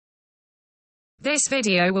This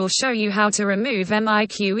video will show you how to remove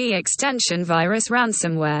miqe extension virus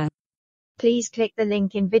ransomware. Please click the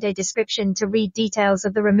link in video description to read details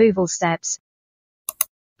of the removal steps.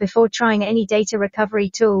 Before trying any data recovery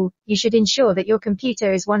tool, you should ensure that your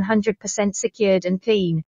computer is 100% secured and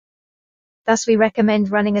clean. Thus we recommend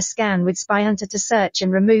running a scan with SpyHunter to search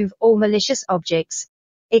and remove all malicious objects.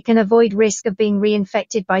 It can avoid risk of being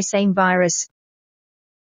reinfected by same virus.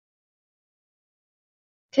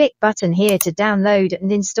 Click button here to download and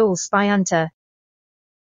install SpyHunter.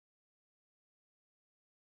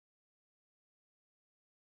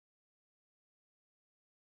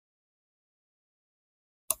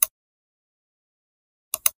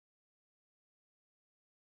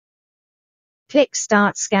 Click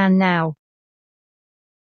Start Scan now.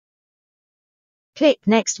 Click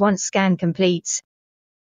Next once scan completes.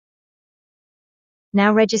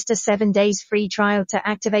 Now register 7 days free trial to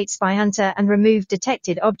activate SpyHunter and remove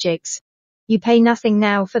detected objects. You pay nothing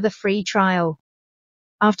now for the free trial.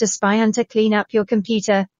 After SpyHunter clean up your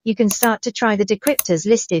computer, you can start to try the decryptors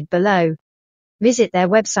listed below. Visit their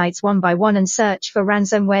websites one by one and search for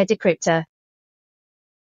Ransomware Decryptor.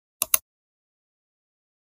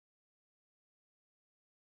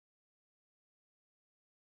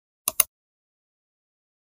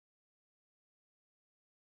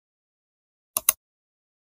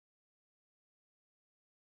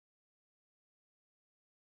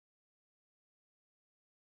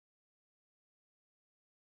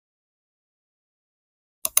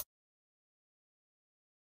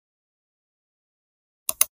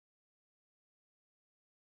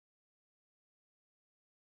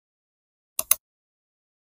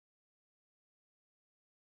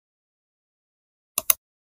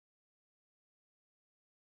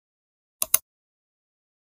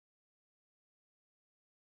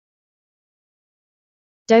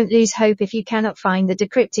 Don't lose hope if you cannot find the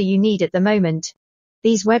decryptor you need at the moment.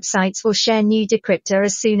 These websites will share new decryptor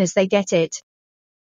as soon as they get it.